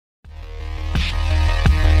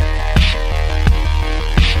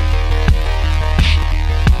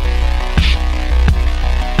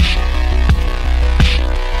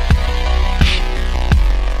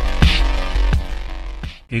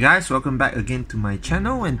guys, welcome back again to my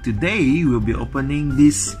channel, and today we'll be opening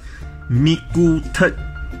this Miku 3rd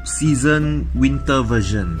season winter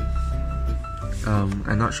version.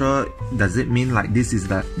 I'm not sure, does it mean like this is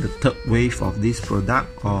the 3rd wave of this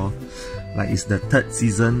product, or like it's the 3rd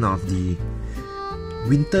season of the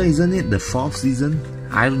winter, isn't it? The 4th season?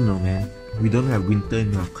 I don't know, man. We don't have winter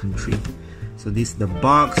in our country. So this is the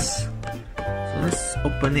box. So let's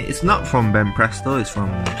open it. It's not from Ben Presto, it's from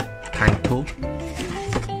TAITO.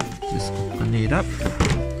 Just open it up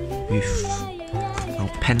with our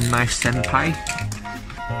penknife senpai.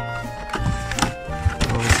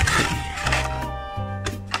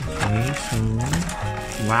 Okay, so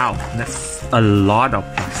wow, that's a lot of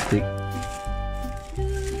plastic.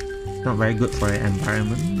 Not very good for the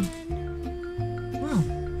environment. Wow,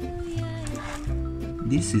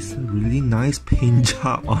 this is a really nice paint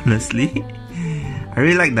job, honestly. I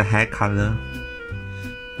really like the hair color.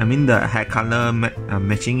 I mean, the hair color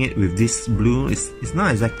matching it with this blue, it's not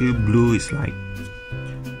exactly blue, it's like,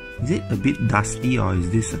 is it a bit dusty, or is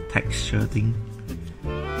this a texture thing?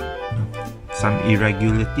 Some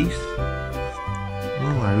irregularities.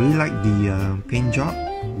 Oh, I really like the paint job,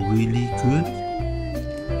 really good.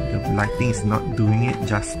 The lighting is not doing it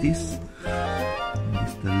justice.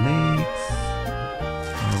 There's the legs.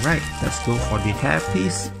 Alright, let's go for the hair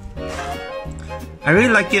piece. I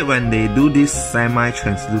really like it when they do this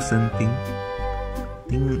semi-translucent thing. I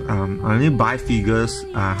think I only buy figures,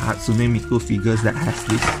 Hatsune Miku figures that has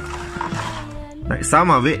this. Like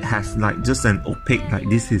some of it has like just an opaque, like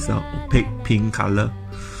this is an opaque pink color.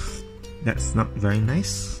 That's not very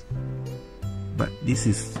nice. But this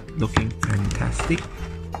is looking fantastic.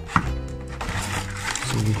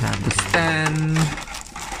 So we have the stand.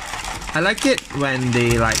 I like it when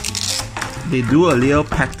they do a little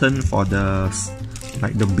pattern for the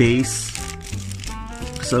like the base.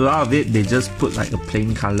 So a lot of it they just put like a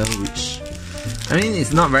plain color, which I mean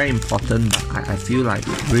it's not very important, but I feel like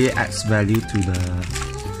it really adds value to the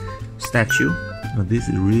statue. But this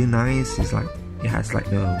is really nice. It's like it has like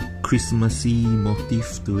a Christmassy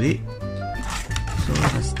motif to it. So it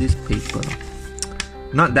has this paper.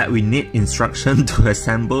 Not that we need instruction to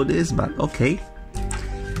assemble this, but okay.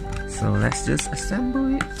 So let's just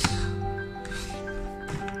assemble it.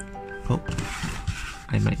 Oh,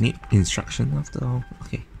 I might need instruction after all.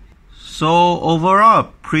 Okay. So overall, a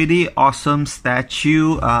pretty awesome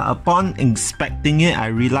statue. Upon inspecting it, I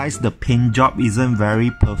realized the paint job isn't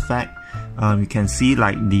very perfect. You can see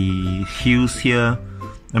like the hues here.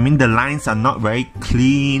 I mean, the lines are not very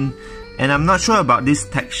clean. And I'm not sure about this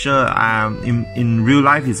texture. In real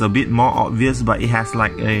life, it's a bit more obvious, but it has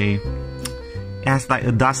like a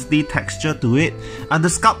dusty texture to it. The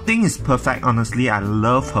sculpting is perfect, honestly. I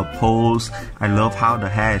love her pose. I love how the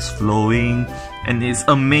hair is flowing. And it's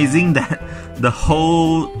amazing that the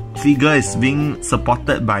whole figure is being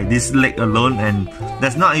supported by this leg alone, and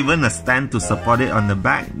there's not even a stand to support it on the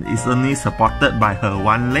back. It's only supported by her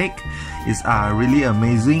one leg. It's really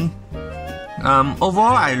amazing.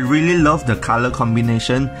 Overall, I really love the color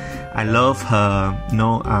combination. I love her,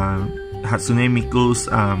 Hatsune Miku's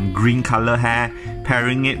green color hair,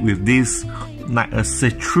 pairing it with this like a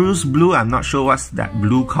citrus blue. I'm not sure what's that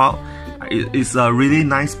blue called. It's a really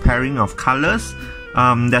nice pairing of colors.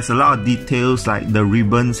 There's a lot of details, like the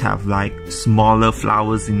ribbons have like smaller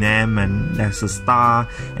flowers in them, and there's a star,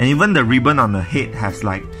 and even the ribbon on the head has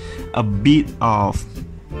like a bit of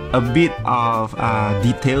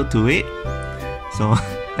detail to it. So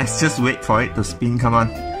let's just wait for it to spin. Come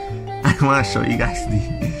on, I want to show you guys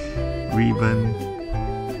the ribbon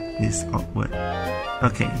is awkward.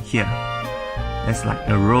 Okay, here there's like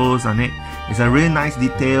a rose on it. It's a really nice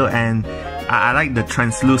detail, and I like the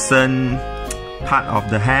translucent part of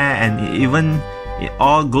the hair, and it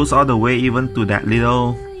all goes all the way even to that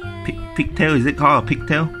little pigtail. Is it called a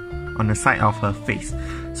pigtail on the side of her face?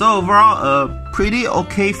 So overall, a pretty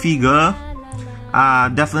okay figure.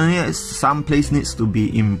 Definitely some place needs to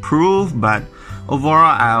be improved, but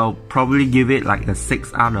overall I'll probably give it like a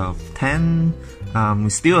 6 out of 10.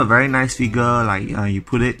 It's still a very nice figure, like you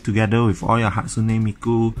put it together with all your Hatsune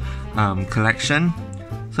Miku collection.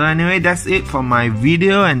 So anyway, that's it for my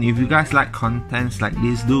video, and if you guys like contents like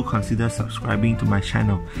this, do consider subscribing to my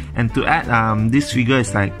channel. And to add, this figure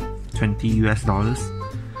is like $20 US.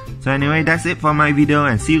 So anyway, that's it for my video,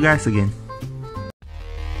 and see you guys again.